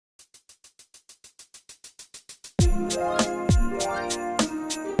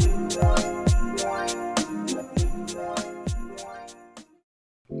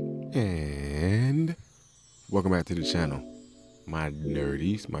Welcome back to the channel. My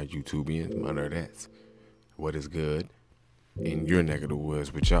nerdies, my YouTubians, my nerdettes. What is good in your neck of the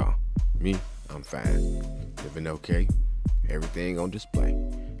woods with y'all? Me, I'm fine. Living okay. Everything on display.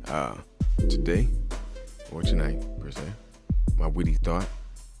 Today, or tonight, per se, my witty thought,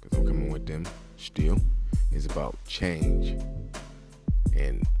 because I'm coming with them still, is about change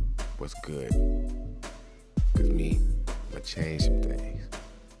and what's good. Because me, I'm going to change some things.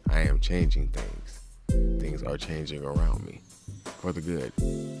 I am changing things. Things are changing around me for the good.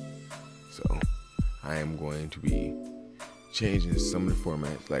 So I am going to be changing some of the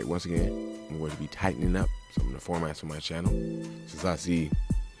formats. Like, once again, I'm going to be tightening up some of the formats on my channel, since I see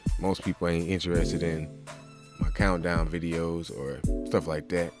most people ain't interested in my countdown videos or stuff like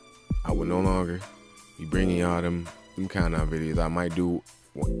that. I will no longer be bringing y'all them countdown videos. I might do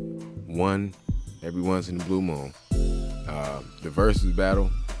one every once in the blue moon. The versus battle,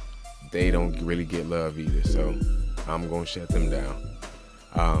 they don't really get love either, so I'm going to shut them down.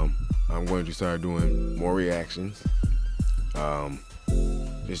 I'm going to start doing more reactions.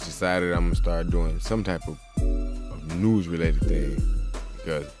 Just decided I'm going to start doing some type of news-related thing,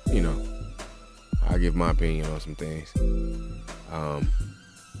 because, you know, I give my opinion on some things.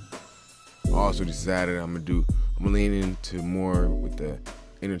 Also decided I'm going to lean into more with the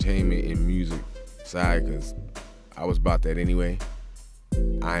entertainment and music side, because I was about that anyway.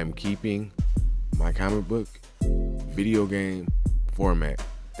 I am keeping my comic book video game format.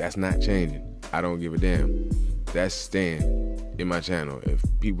 That's not changing. I don't give a damn. That's staying in my channel. If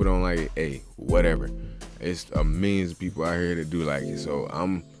people don't like it, hey, whatever. It's millions of people out here that do like it. So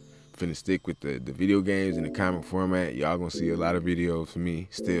I'm finna stick with the video games and the comic format. Y'all gonna see a lot of videos for me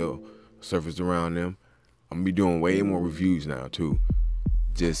still surfaced around them. I'm gonna be doing way more reviews now too.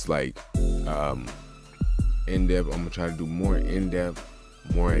 Just like in-depth. I'm gonna try to do more in-depth,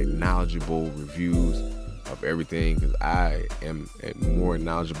 more knowledgeable reviews of everything, because I am a more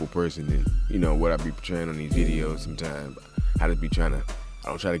knowledgeable person than, you know, what I be portraying on these videos sometimes. I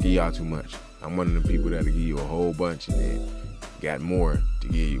don't try to give y'all too much. I'm one of the people that'll give you a whole bunch and then got more to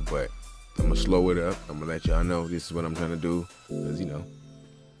give you, but I'm gonna slow it up. I'm gonna let y'all know this is what I'm trying to do, because, you know,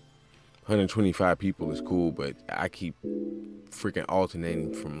 125 people is cool, but I keep freaking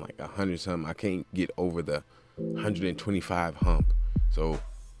alternating from like 100 something. I can't get over the 125 hump. So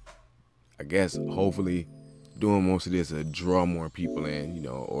I guess hopefully doing most of this will draw more people in, you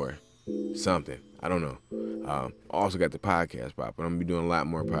know, or something. I don't know. Also got the podcast pop, but I'm gonna be doing a lot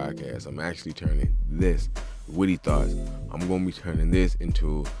more podcasts. I'm actually turning this Witty Thoughts. I'm gonna be turning this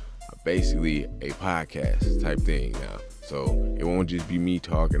into basically a podcast type thing now. So it won't just be me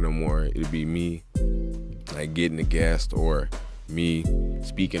talking no more. It'll be me like getting a guest, or me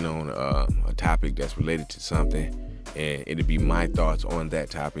speaking on a topic that's related to something, and it'll be my thoughts on that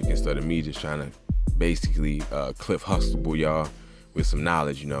topic instead of me just trying to basically Cliff Huxtable y'all with some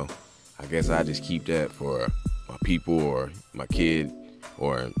knowledge, you know. I guess I just keep that for my people or my kid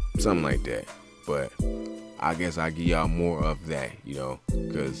or something like that. But I guess I give y'all more of that, you know,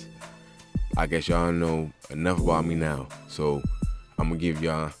 because I guess y'all know enough about me now. So I'm gonna give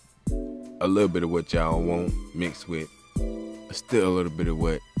y'all a little bit of what y'all want mixed with still a little bit of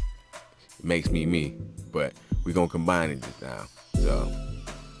what makes me me, but we're gonna combine it just now. So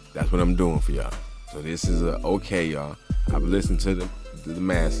that's what I'm doing for y'all. So this is okay, y'all. I've listened to the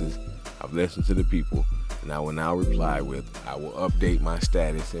masses. I've listened to the people, and I will now reply with, I will update my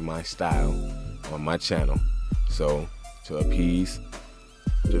status and my style on my channel, so to appease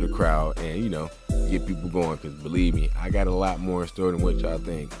to the crowd and, you know, get people going, because believe me, I got a lot more in store than what y'all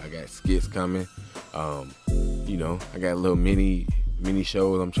think. I got skits coming. You know, I got little mini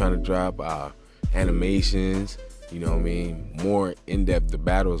shows I'm trying to drop, animations, you know what I mean, more in-depth. The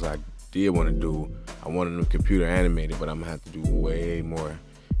battles I did want to do, I wanted them computer animated, but I'm gonna have to do way more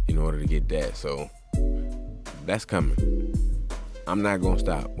in order to get that. So that's coming. I'm not gonna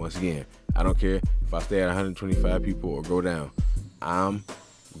stop. Once again, I don't care if I stay at 125 people or go down. I'm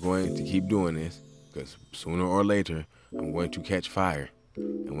going to keep doing this, because sooner or later I'm going to catch fire.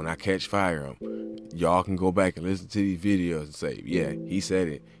 And when I catch fire, y'all can go back and listen to these videos and say, yeah, he said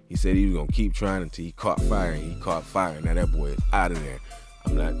it. He said he was going to keep trying until he caught fire, and he caught fire. Now that boy is out of there.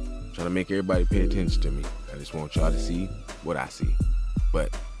 I'm not trying to make everybody pay attention to me. I just want y'all to see what I see.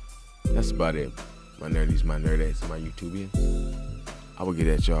 But that's about it. My nerdies, my nerdettes, and my YouTubians. I will get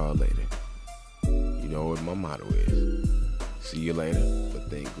at y'all later. You know what my motto is. See you later, but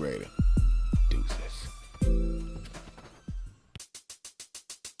think greater. Deuces.